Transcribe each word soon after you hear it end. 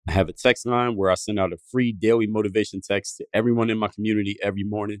I have a text line where I send out a free daily motivation text to everyone in my community every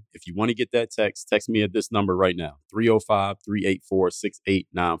morning. If you want to get that text me at this number right now,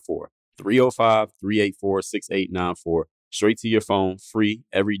 305-384-6894. 305-384-6894. Straight to your phone, free,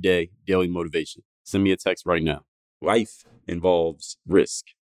 everyday, daily motivation. Send me a text right now. Life involves risk.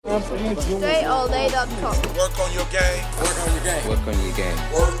 DreAllDay.com. Work on your game. Work on your game. Work on your game.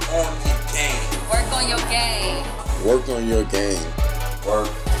 Work on your game. Work on your game. Work on your game. Work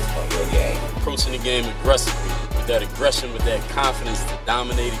on your game. Approaching the game aggressively, with that aggression, with that confidence to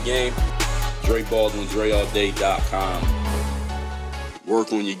dominate a game. Dre Baldwin, DreAllDay.com.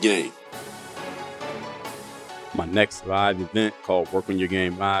 Work on your game. My next live event called Work on Your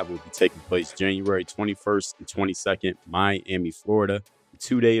Game Live will be taking place January 21st and 22nd, Miami, Florida. The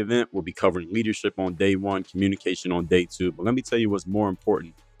 2-day event will be covering leadership on day 1, communication on day 2. But let me tell you what's more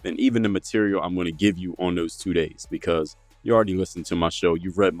important than even the material I'm going to give you on those 2 days, because you already listened to my show.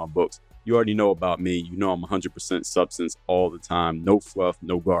 You've read my books. You already know about me. You know I'm 100% substance all the time. No fluff,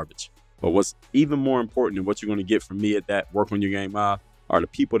 no garbage. But what's even more important than what you're going to get from me at that Work on Your Game Live are the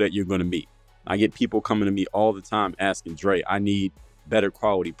people that you're going to meet. I get people coming to me all the time asking, Dre, I need better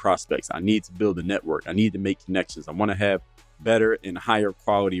quality prospects. I need to build a network. I need to make connections. I want to have better and higher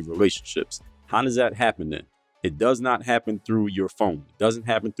quality relationships. How does that happen then? It does not happen through your phone. It doesn't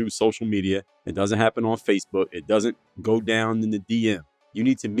happen through social media. It doesn't happen on Facebook. It doesn't go down in the DM. You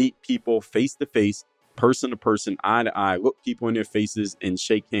need to meet people face to face, person to person, eye to eye, look people in their faces and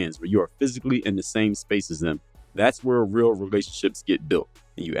shake hands where you are physically in the same space as them. That's where real relationships get built.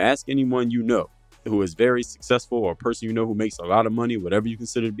 And you ask anyone you know who is very successful, or a person you know who makes a lot of money, whatever you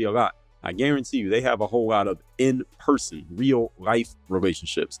consider to be a lot, I guarantee you they have a whole lot of in-person, real life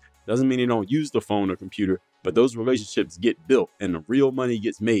relationships. Doesn't mean they don't use the phone or computer, but those relationships get built and the real money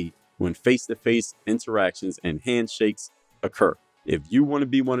gets made when face-to-face interactions and handshakes occur. If you want to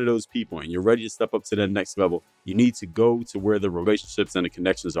be one of those people and you're ready to step up to that next level, you need to go to where the relationships and the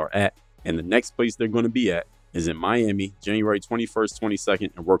connections are at. And the next place they're going to be at is in Miami, January 21st,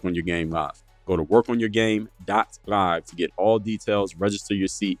 22nd, and Work on Your Game Live. Go to workonyourgame.live to get all details, register your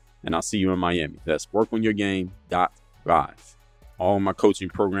seat, and I'll see you in Miami. That's workonyourgame.live. All my coaching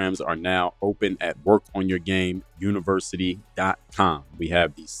programs are now open at workonyourgameuniversity.com. We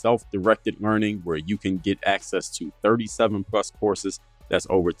have the self-directed learning where you can get access to 37 plus courses. That's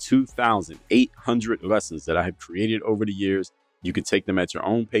over 2,800 lessons that I have created over the years. You can take them at your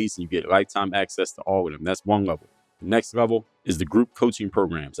own pace and you get lifetime access to all of them. That's one level. The next level is the group coaching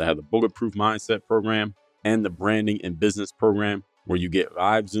programs. I have the Bulletproof Mindset program and the Branding and Business program, where you get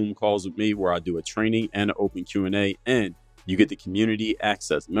live Zoom calls with me where I do a training and an open Q&A, and you get the community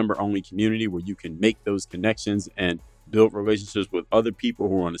access, member-only community where you can make those connections and build relationships with other people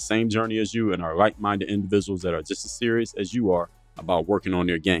who are on the same journey as you and are like-minded individuals that are just as serious as you are about working on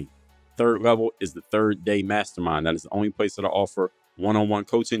their game. Third level is the 3rd-day mastermind. That is the only place that I offer one-on-one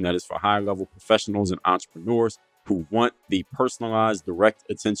coaching. That is for high-level professionals and entrepreneurs who want the personalized, direct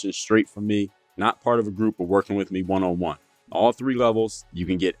attention straight from me, not part of a group, but working with me one-on-one. All 3 levels, you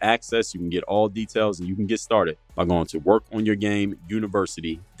can get access, you can get all details, and you can get started by going to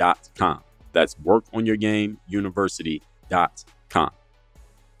workonyourgameuniversity.com. That's workonyourgameuniversity.com.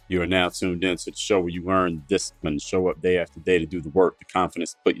 You are now tuned in to the show where you learn discipline, show up day after day to do the work, the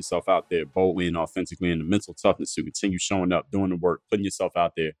confidence to put yourself out there boldly and authentically, and the mental toughness to continue showing up, doing the work, putting yourself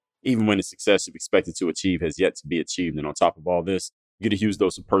out there, even when the success you've expected to achieve has yet to be achieved. And on top of all this, you get a huge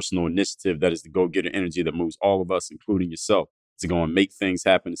dose of personal initiative. That is the go-getter energy that moves all of us, including yourself, to go and make things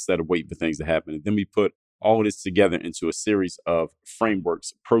happen instead of waiting for things to happen. And then we put all of this together into a series of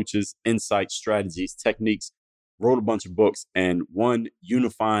frameworks, approaches, insights, strategies, techniques, wrote a bunch of books, and one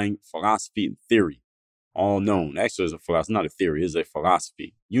unifying philosophy and theory, all known. Actually, it's a philosophy, not a theory, it's a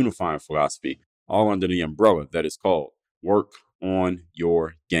philosophy, unifying philosophy, all under the umbrella that is called Work on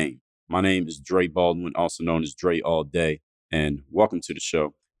Your Game. My name is Dre Baldwin, also known as Dre All Day, and welcome to the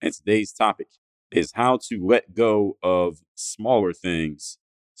show. And today's topic is how to let go of smaller things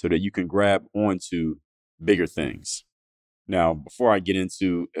so that you can grab onto bigger things. Now, before I get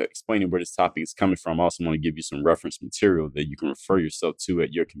into explaining where this topic is coming from, I also want to give you some reference material that you can refer yourself to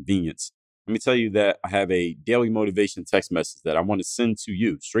at your convenience. Let me tell you that I have a daily motivation text message that I want to send to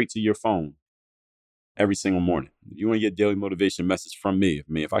you straight to your phone every single morning. If you want to get a daily motivation message from me,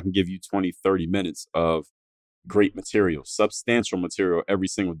 if I can give you 20, 30 minutes of great material, substantial material every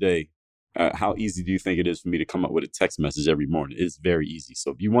single day, how easy do you think it is for me to come up with a text message every morning? It's very easy.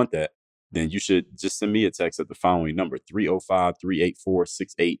 So if you want that, then you should just send me a text at the following number,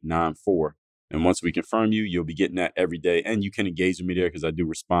 305-384-6894. And once we confirm you, you'll be getting that every day. And you can engage with me there because I do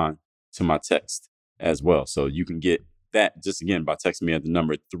respond to my text as well. So you can get that just again by texting me at the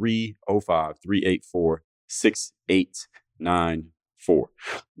number 305-384-6894.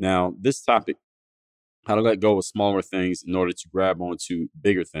 Now, this topic, how to let go of smaller things in order to grab onto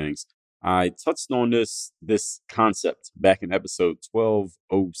bigger things. I touched on this concept back in episode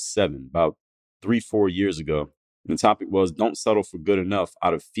 1207, about 3-4 years ago. And the topic was, don't settle for good enough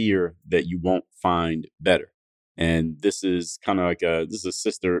out of fear that you won't find better. And this is kind of like this is a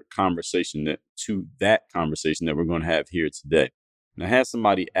sister conversation to that conversation that we're going to have here today. And I had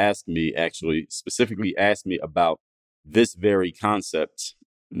somebody specifically ask me about this very concept,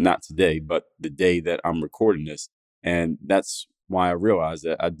 not today, but the day that I'm recording this. And that's why I realized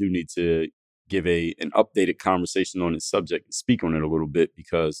that I do need to give an updated conversation on this subject and speak on it a little bit,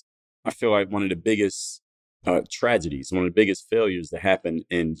 because I feel like one of the biggest tragedies, one of the biggest failures that happen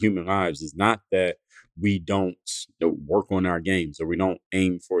in human lives is not that we don't work on our games or we don't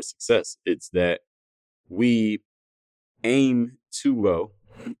aim for success. It's that we aim too low,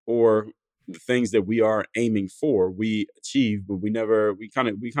 or the things that we are aiming for, we achieve, but we kind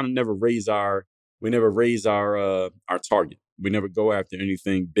of never raise our target. We never go after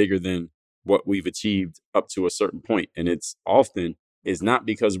anything bigger than what we've achieved up to a certain point. And it's not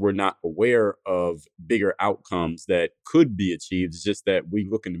because we're not aware of bigger outcomes that could be achieved. It's just that we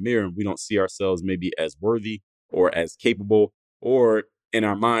look in the mirror and we don't see ourselves maybe as worthy or as capable, or in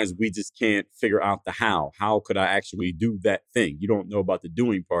our minds, we just can't figure out the how. How could I actually do that thing? You don't know about the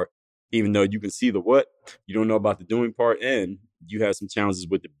doing part, even though you can see the what. You don't know about the doing part, and you have some challenges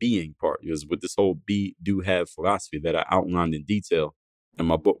with the being part, because with this whole be, do, have philosophy that I outlined in detail in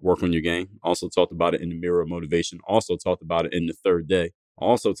my book, Work on Your Game. Also talked about it in the Mirror of Motivation. Also talked about it in the Third Day.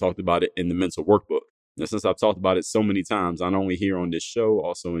 Also talked about it in the Mental Workbook. Now, since I've talked about it so many times, not only here on this show,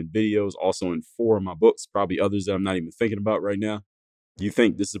 also in videos, also in 4 of my books, probably others that I'm not even thinking about right now. Do you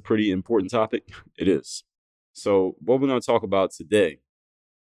think this is a pretty important topic? It is. So what we're going to talk about today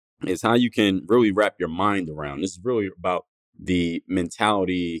is how you can really wrap your mind around. This is really about the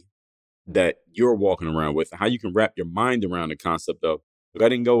mentality that you're walking around with, and how you can wrap your mind around the concept of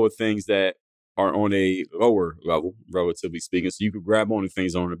letting go of things that are on a lower level, relatively speaking, so you can grab on to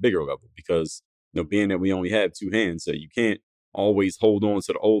things on a bigger level. Because, being that we only have 2 hands, so you can't always hold on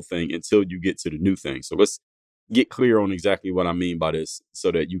to the old thing until you get to the new thing. So let's get clear on exactly what I mean by this,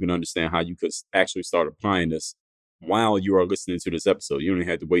 so that you can understand how you could actually start applying this while you are listening to this episode. You don't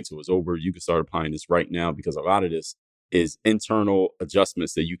have to wait till it's over. You can start applying this right now, because a lot of this is internal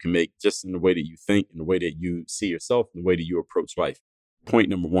adjustments that you can make just in the way that you think, in the way that you see yourself, in the way that you approach life. Point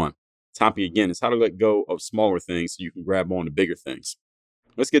number 1, topic again, is how to let go of smaller things so you can grab on to bigger things.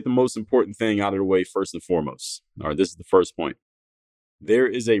 Let's get the most important thing out of the way first and foremost. All right, this is the first point. There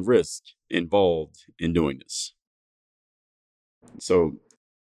is a risk involved in doing this. So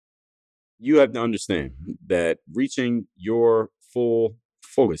you have to understand that reaching your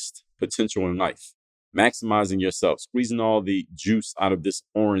fullest potential in life, maximizing yourself, squeezing all the juice out of this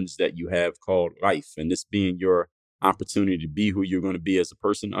orange that you have called life, and this being your opportunity to be who you're going to be as a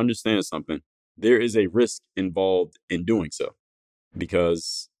person, understand something. There is a risk involved in doing so.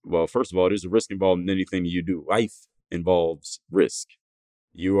 Because, well, first of all, there's a risk involved in anything that you do. Life involves risk.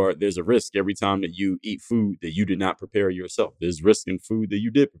 There's a risk every time that you eat food that you did not prepare yourself. There's risk in food that you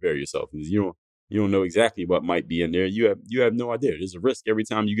did prepare yourself. You don't know exactly what might be in there. You have no idea. There's a risk every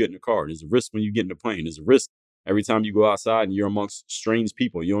time you get in a car. There's a risk when you get in a plane. There's a risk every time you go outside and you're amongst strange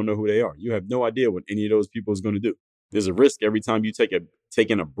people. You don't know who they are. You have no idea what any of those people is going to do. There's a risk every time you take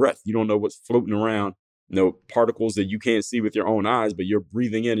in a breath. You don't know what's floating around. Particles that you can't see with your own eyes, but you're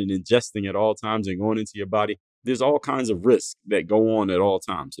breathing in and ingesting at all times and going into your body. There's all kinds of risks that go on at all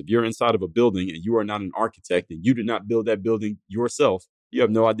times. If you're inside of a building and you are not an architect and you did not build that building yourself, you have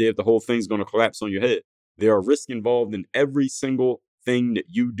no idea if the whole thing's going to collapse on your head. There are risks involved in every single thing that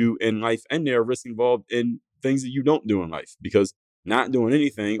you do in life, and there are risks involved in things that you don't do in life, because not doing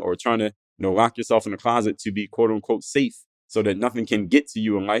anything or trying to lock yourself in a closet to be quote unquote safe so that nothing can get to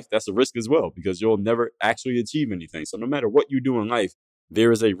you in life, that's a risk as well, because you'll never actually achieve anything. So no matter what you do in life,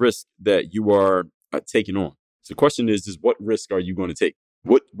 there is a risk that you are taking on. So the question is what risk are you going to take?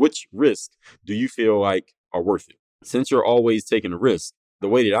 Which risk do you feel like are worth it? Since you're always taking a risk, the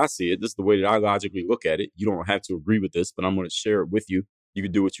way that I see it, this is the way that I logically look at it. You don't have to agree with this, but I'm going to share it with you. You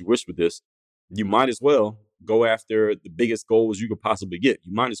can do what you wish with this. You might as well go after the biggest goals you could possibly get.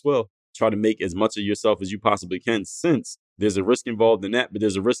 You might as well try to make as much of yourself as you possibly can, since there's a risk involved in that, but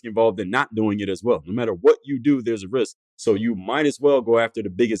there's a risk involved in not doing it as well. No matter what you do, there's a risk. So you might as well go after the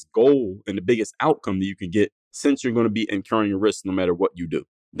biggest goal and the biggest outcome that you can get, since you're going to be incurring a risk no matter what you do.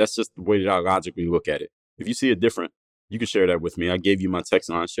 That's just the way that I logically look at it. If you see it different, you can share that with me. I gave you my text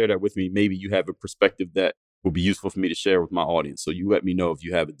line. Share that with me. Maybe you have a perspective that will be useful for me to share with my audience. So you let me know if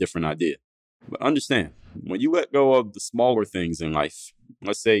you have a different idea. But understand, when you let go of the smaller things in life,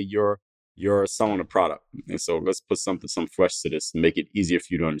 let's say you're selling a product. And so let's put some flesh to this and make it easier for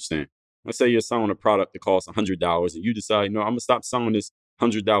you to understand. Let's say you're selling a product that costs $100 and you decide, no, I'm going to stop selling this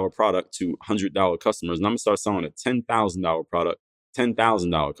 $100 product to $100 customers and I'm going to start selling a $10,000 product,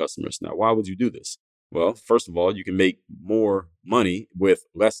 $10,000 customers. Now, why would you do this? Well, first of all, you can make more money with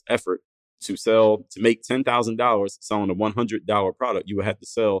less effort. To make $10,000 selling a $100 product, you would have to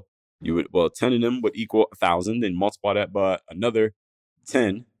sell, 10 of them would equal 1,000, and multiply that by another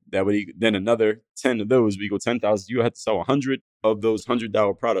 10. That would then another 10 of those would equal 10,000. You have to sell 100 of those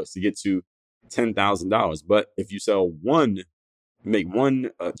 $100 products to get to $10,000. But if you make one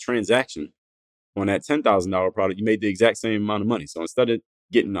transaction on that $10,000 product, you made the exact same amount of money. So instead of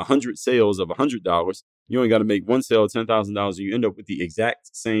getting 100 sales of $100, you only got to make one sale of $10,000 and you end up with the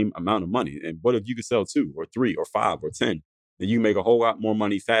exact same amount of money. And what if you could sell 2 or 3 or 5 or 10? Then you make a whole lot more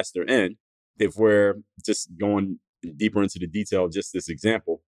money faster. And if we're just going deeper into the detail of just this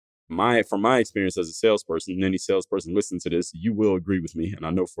example, from my experience as a salesperson, and any salesperson listening to this, you will agree with me, and I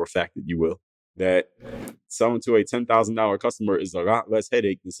know for a fact that you will, that selling to a $10,000 customer is a lot less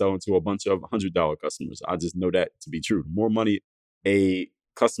headache than selling to a bunch of $100 customers. I just know that to be true. The more money a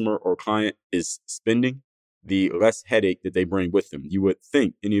customer or client is spending, the less headache that they bring with them. You would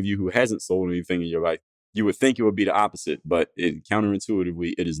think, any of you who hasn't sold anything in your life, you would think it would be the opposite, but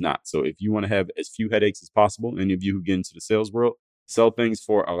counterintuitively, it is not. So if you want to have as few headaches as possible, any of you who get into the sales world, sell things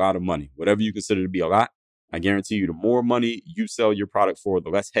for a lot of money. Whatever you consider to be a lot, I guarantee you, the more money you sell your product for, the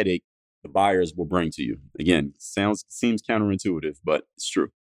less headache the buyers will bring to you. Again, seems counterintuitive, but it's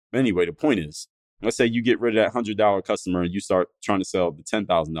true. But anyway, the point is, let's say you get rid of that $100 customer and you start trying to sell the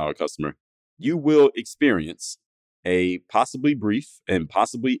 $10,000 customer. You will experience a possibly brief and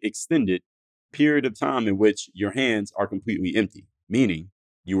possibly extended period of time in which your hands are completely empty, meaning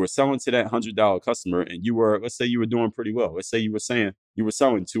you were selling to that $100 customer and let's say you were doing pretty well. Let's say you were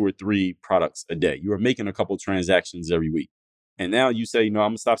selling 2 or 3 products a day. You were making a couple transactions every week. And now you say, I'm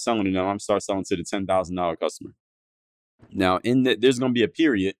going to stop selling it now. I'm going to start selling to the $10,000 customer. Now, there's going to be a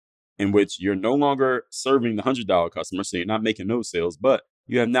period in which you're no longer serving the $100 customer, so you're not making those sales, but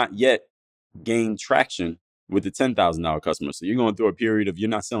you have not yet gained traction with the $10,000 customer. So you're going through a period of you're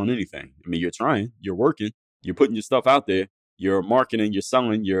not selling anything. I mean, you're trying, you're working, you're putting your stuff out there, you're marketing, you're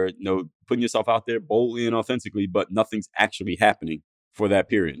selling, you're putting yourself out there boldly and authentically, but nothing's actually happening for that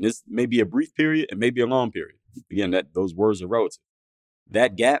period. And this may be a brief period, and maybe a long period. Again, those words are relative.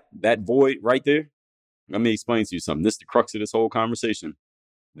 That gap, that void right there, let me explain to you something. This is the crux of this whole conversation.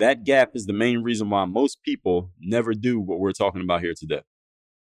 That gap is the main reason why most people never do what we're talking about here today.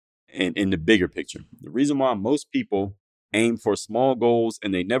 And in the bigger picture, the reason why most people aim for small goals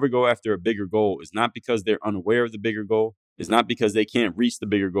and they never go after a bigger goal is not because they're unaware of the bigger goal. It's not because they can't reach the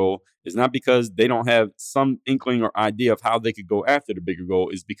bigger goal. It's not because they don't have some inkling or idea of how they could go after the bigger goal.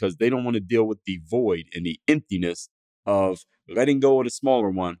 It's because they don't want to deal with the void and the emptiness of letting go of the smaller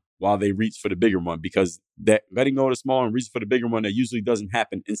one while they reach for the bigger one, because that letting go of the smaller and reach for the bigger one, that usually doesn't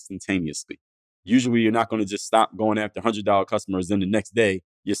happen instantaneously. Usually you're not going to just stop going after $100 customers. Then the next day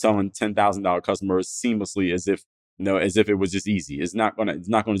you're selling $10,000 customers seamlessly as if it was just easy. It's not going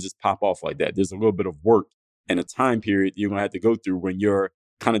to just pop off like that. There's a little bit of work and a time period you're going to have to go through when you're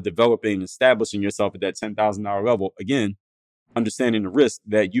kind of developing and establishing yourself at that $10,000 level. Again, understanding the risk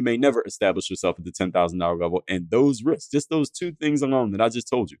that you may never establish yourself at the $10,000 level. And those risks, just those 2 things alone that I just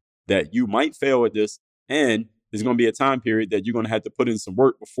told you, that you might fail at this, and there's going to be a time period that you're going to have to put in some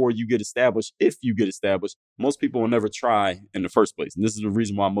work before you get established. If you get established, most people will never try in the first place. And this is the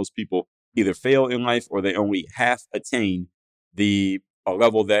reason why most people either fail in life or they only half attain a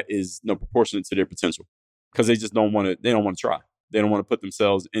level that is proportionate to their potential, because they just don't want to try. They don't want to put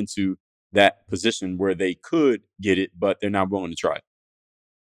themselves into that position where they could get it, but they're not willing to try it.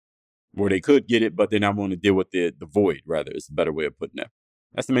 Where they could get it, but they're not willing to deal with the void, rather, is a better way of putting that.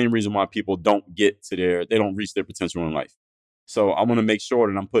 That's the main reason why people don't they don't reach their potential in life. So I want to make sure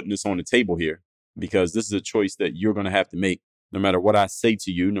that I'm putting this on the table here, because this is a choice that you're going to have to make no matter what I say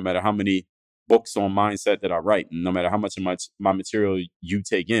to you, no matter how many books on mindset that I write, and no matter how much of my material you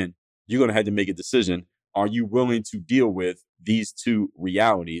take in, you're going to have to make a decision. Are you willing to deal with these 2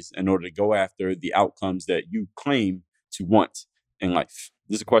 realities in order to go after the outcomes that you claim to want in life?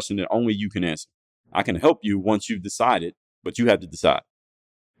 This is a question that only you can answer. I can help you once you've decided, but you have to decide.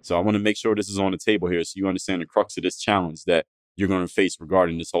 So I want to make sure this is on the table here so you understand the crux of this challenge that you're going to face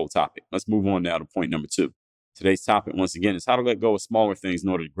regarding this whole topic. Let's move on now to point number 2. Today's topic, once again, is how to let go of smaller things in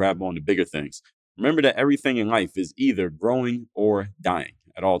order to grab on to bigger things. Remember that everything in life is either growing or dying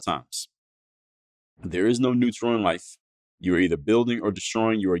at all times. There is no neutral in life. You are either building or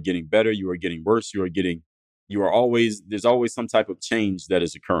destroying. You are getting better. You are getting worse. There's always some type of change that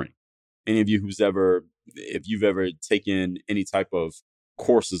is occurring. Any of you if you've ever taken any type of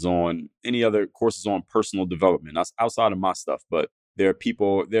any other courses on personal development, that's outside of my stuff, but there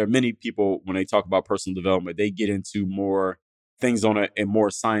are many people, when they talk about personal development, they get into more things on a more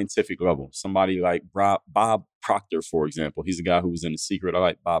scientific level. Somebody like Bob Proctor, for example. He's a guy who was in The Secret. I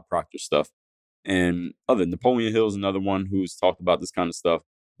like Bob Proctor stuff. And Napoleon Hill's another one who's talked about this kind of stuff,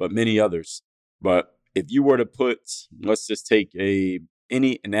 but many others. But if you were to let's just take any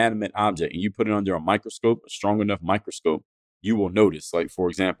inanimate object and you put it under a microscope, a strong enough microscope, you will notice, like, for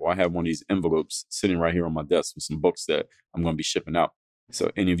example, I have one of these envelopes sitting right here on my desk with some books that I'm going to be shipping out. So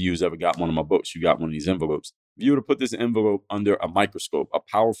any of you who's ever got one of my books, you got one of these envelopes. If you were to put this envelope under a microscope, a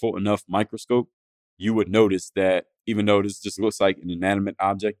powerful enough microscope, you would notice that even though this just looks like an inanimate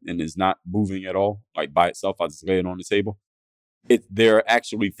object and is not moving at all, like by itself, I just lay it on the table, there are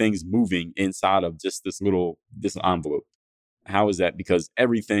actually things moving inside of just this envelope. How is that? Because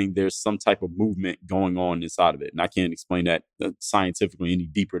there's some type of movement going on inside of it. And I can't explain that scientifically any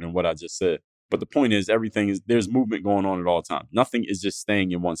deeper than what I just said. But the point is, there's movement going on at all times. Nothing is just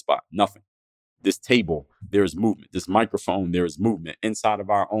staying in one spot. Nothing. This table, there's movement. This microphone, there's movement. Inside of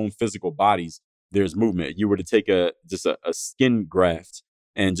our own physical bodies, there's movement. If you were to take a skin graft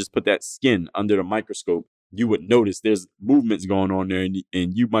and just put that skin under the microscope, you would notice there's movements going on there.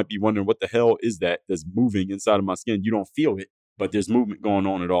 And you might be wondering, what the hell is that that's moving inside of my skin? You don't feel it, but there's movement going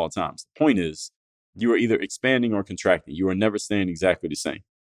on at all times. The point is, you are either expanding or contracting. You are never staying exactly the same.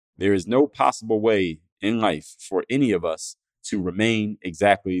 There is no possible way in life for any of us to remain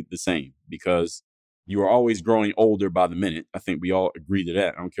exactly the same, because you are always growing older by the minute. I think we all agree to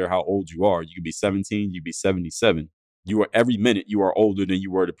that. I don't care how old you are. You could be 17, you could be 77. Every minute you are older than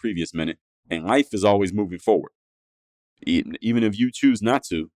you were the previous minute. And life is always moving forward. Even if you choose not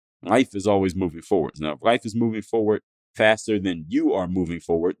to, life is always moving forward. Now, if life is moving forward faster than you are moving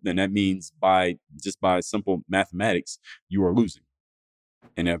forward, then that means by simple mathematics, you are losing.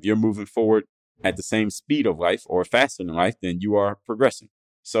 And if you're moving forward at the same speed of life or faster than life, then you are progressing.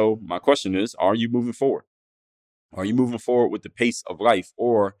 So my question is, are you moving forward? Are you moving forward with the pace of life,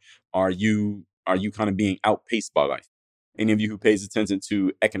 or are you kind of being outpaced by life? Any of you who pays attention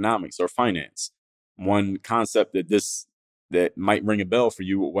to economics or finance, one concept that might ring a bell for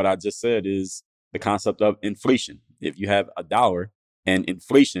you, what I just said, is the concept of inflation. If you have $1 and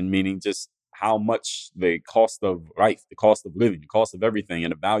inflation, meaning just how much the cost of life, the cost of living, the cost of everything,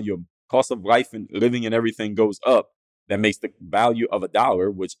 and the value of cost of life and living and everything goes up, that makes the value of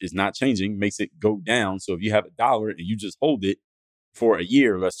 $1, which is not changing, makes it go down. So if you have $1 and you just hold it for a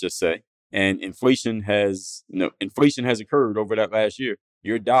year, let's just say, and inflation has occurred over that last year,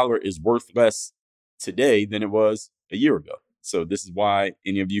 your dollar is worth less today than it was a year ago. So this is why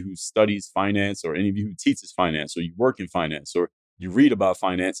any of you who studies finance, or any of you who teaches finance, or you work in finance, or you read about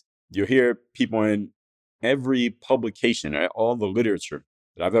finance, you'll hear people in every publication, all the literature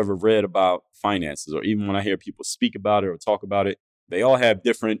that I've ever read about finances, or even when I hear people speak about it or talk about it, they all have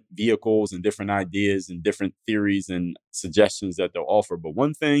different vehicles and different ideas and different theories and suggestions that they'll offer. But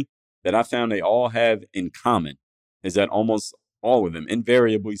one thing that I found they all have in common is that almost all of them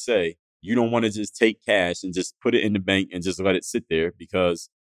invariably say, you don't want to just take cash and just put it in the bank and just let it sit there, because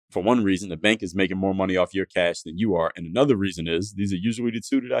for one reason, the bank is making more money off your cash than you are. And another reason is, these are usually the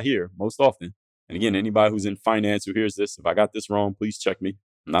two that I hear most often. And again, anybody who's in finance who hears this, if I got this wrong, please check me.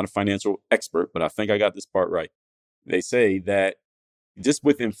 I'm not a financial expert, but I think I got this part right. They say that just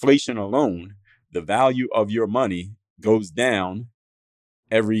with inflation alone, the value of your money goes down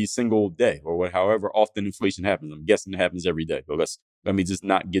every single day, or however often inflation happens. I'm guessing it happens every day, but let me just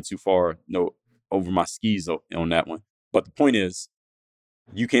not get too far over my skis on that one. But the point is,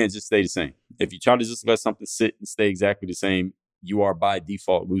 you can't just stay the same. If you try to just let something sit and stay exactly the same, you are by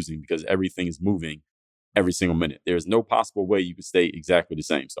default losing, because everything is moving every single minute. There's no possible way you can stay exactly the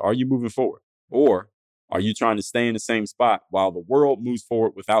same. So are you moving forward? Or are you trying to stay in the same spot while the world moves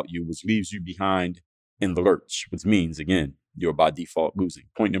forward without you, which leaves you behind in the lurch, which means, again, you're by default losing.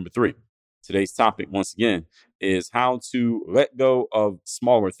 Point number 3. Today's topic, once again, is how to let go of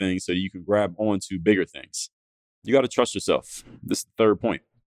smaller things so you can grab onto bigger things. You got to trust yourself. This is the third point.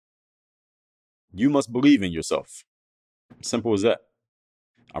 You must believe in yourself. Simple as that.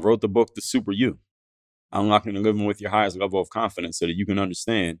 I wrote the book, The Super You, Unlocking and Living with Your Highest Level of Confidence, so that you can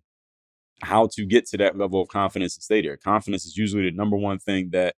understand how to get to that level of confidence and stay there. Confidence is usually the number one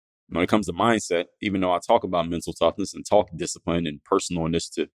thing that, when it comes to mindset, even though I talk about mental toughness and talk discipline and personal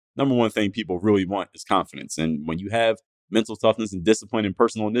initiative, number one thing people really want is confidence. And when you have mental toughness and discipline and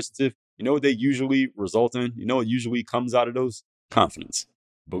personal initiative, You know what they usually result in? You know what usually comes out of those? Confidence.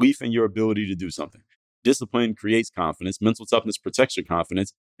 Belief in your ability to do something. Discipline creates confidence. Mental toughness protects your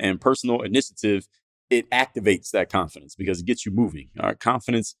confidence. And personal initiative, it activates that confidence because it gets you moving. All right,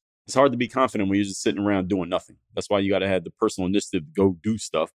 confidence, it's hard to be confident when you're just sitting around doing nothing. That's why you got to have the personal initiative to go do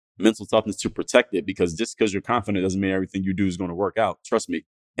stuff. Mental toughness to protect it, because just because you're confident doesn't mean everything you do is going to work out. Trust me.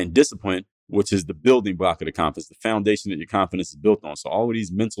 And discipline, which is the building block of the confidence, the foundation that your confidence is built on. So all of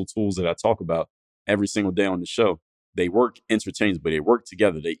these mental tools that I talk about every single day on the show, they work interchangeably. They work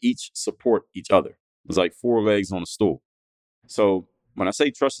together. They each support each other. It's like four legs on a stool. So when I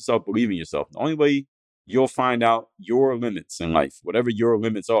say trust yourself, believe in yourself, the only way you'll find out your limits in life, whatever your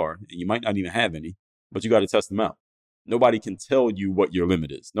limits are, and you might not even have any, but you got to test them out. Nobody can tell you what your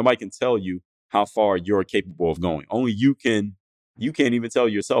limit is. Nobody can tell you how far you're capable of going. Only you can. You can't even tell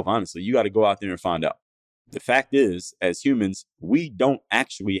yourself, honestly. You got to go out there and find out. The fact is, as humans, we don't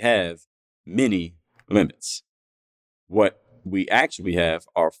actually have many limits. What we actually have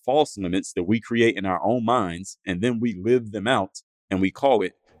are false limits that we create in our own minds, and then we live them out, and we call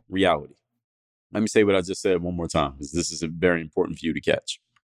it reality. Let me say what I just said one more time, because this is very important for you to catch.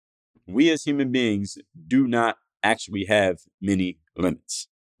 We as human beings do not actually have many limits.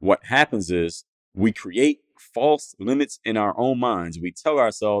 What happens is we create false limits in our own minds. We tell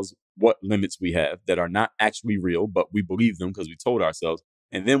ourselves what limits we have that are not actually real, but we believe them because we told ourselves,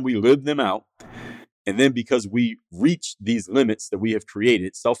 and then we live them out. And then because we reach these limits that we have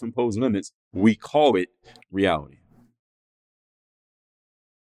created, self-imposed limits, we call it reality.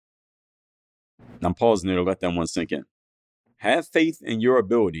 I'm pausing there to let that one sink in. Have faith in your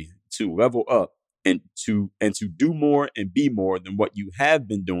ability to level up and to do more and be more than what you have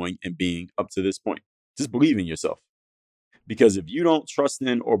been doing and being up to this point. Just believe in yourself. Because if you don't trust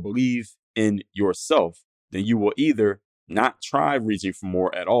in or believe in yourself, then you will either not try reaching for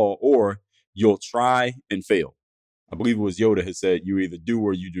more at all, or you'll try and fail. I believe it was Yoda who said, you either do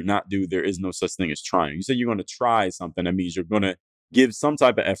or you do not do. There is no such thing as trying. You say you're going to try something. That means you're going to give some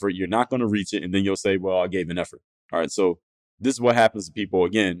type of effort. You're not going to reach it. And then you'll say, well, I gave an effort. All right. So this is what happens to people,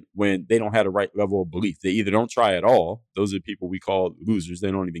 again, when they don't have the right level of belief. They either don't try at all. Those are the people we call losers.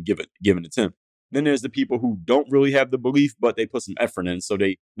 They don't even give an attempt. Then there's the people who don't really have the belief, but they put some effort in. So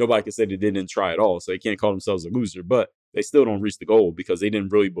nobody can say they didn't try at all. So they can't call themselves a loser, but they still don't reach the goal because they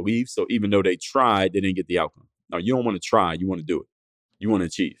didn't really believe. So even though they tried, they didn't get the outcome. Now, you don't want to try. You want to do it. You want to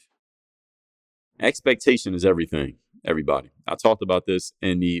achieve. Expectation is everything, everybody. I talked about this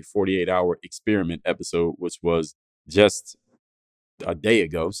in the 48-hour experiment episode, which was just a day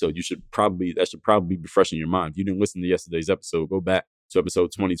ago. So that should probably be fresh in your mind. If you didn't listen to yesterday's episode, go back to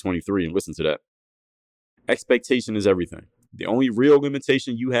episode 2023 and listen to that. Expectation is everything. The only real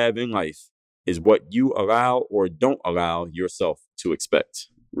limitation you have in life is what you allow or don't allow yourself to expect.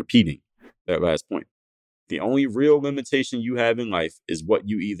 Repeating that last point. The only real limitation you have in life is what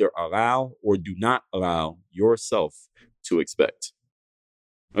you either allow or do not allow yourself to expect.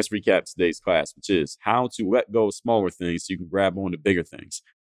 Let's recap today's class, which is how to let go of smaller things so you can grab on to bigger things.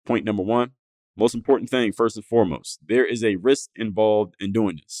 Point number one, most important thing, first and foremost, there is a risk involved in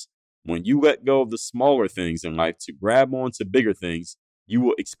doing this. When you let go of the smaller things in life to grab on to bigger things, you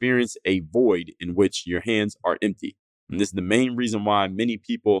will experience a void in which your hands are empty. And this is the main reason why many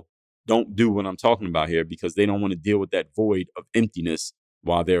people don't do what I'm talking about here, because they don't want to deal with that void of emptiness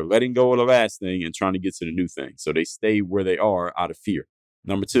while they're letting go of the last thing and trying to get to the new thing. So they stay where they are out of fear.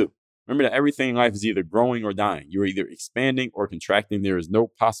 Number two, remember that everything in life is either growing or dying. You're either expanding or contracting. There is no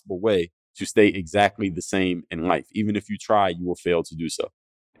possible way to stay exactly the same in life. Even if you try, you will fail to do so.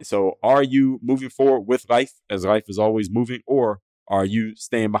 So are you moving forward with life as life is always moving, or are you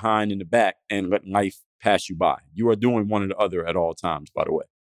staying behind in the back and letting life pass you by? You are doing one or the other at all times, by the way.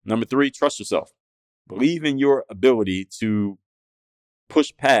 Number three, trust yourself. Believe in your ability to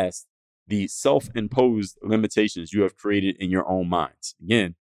push past the self-imposed limitations you have created in your own minds.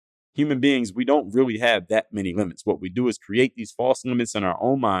 Again, human beings, we don't really have that many limits. What we do is create these false limits in our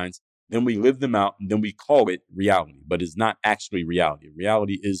own minds, then we live them out, and then we call it reality. But it's not actually reality.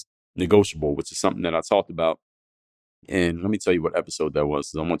 Reality is negotiable, which is something that I talked about. And let me tell you what episode that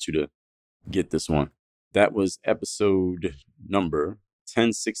was, because I want you to get this one. That was episode number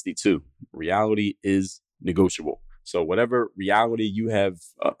 1062. Reality is negotiable. So whatever reality you have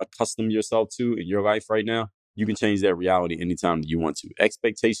accustomed yourself to in your life right now, you can change that reality anytime that you want to.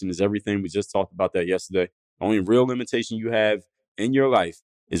 Expectation is everything. We just talked about that yesterday. The only real limitation you have in your life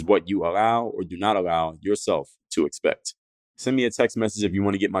is what you allow or do not allow yourself to expect. Send me a text message if you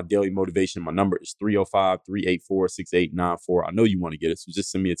want to get my daily motivation. My number is 305-384-6894. I know you want to get it, so just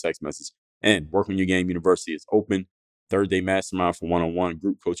send me a text message. And Work on Your Game University is open Third Day Mastermind for one-on-one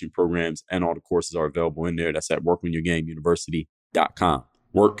group coaching programs, and all the courses are available in there. That's at workonyourgameuniversity.com.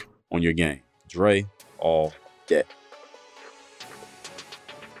 Work on your game. Dre all day.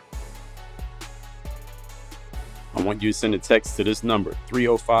 I want you to send a text to this number,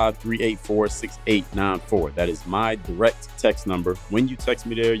 305-384-6894. That is my direct text number. When you text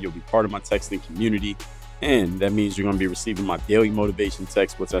me there, you'll be part of my texting community. And that means you're going to be receiving my daily motivation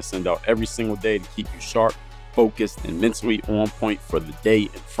text, which I send out every single day to keep you sharp, focused, and mentally on point for the day in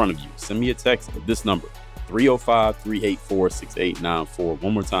front of you. Send me a text at this number, 305-384-6894.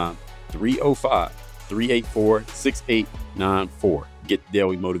 One more time, 305-384-6894. Get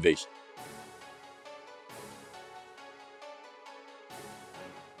daily motivation.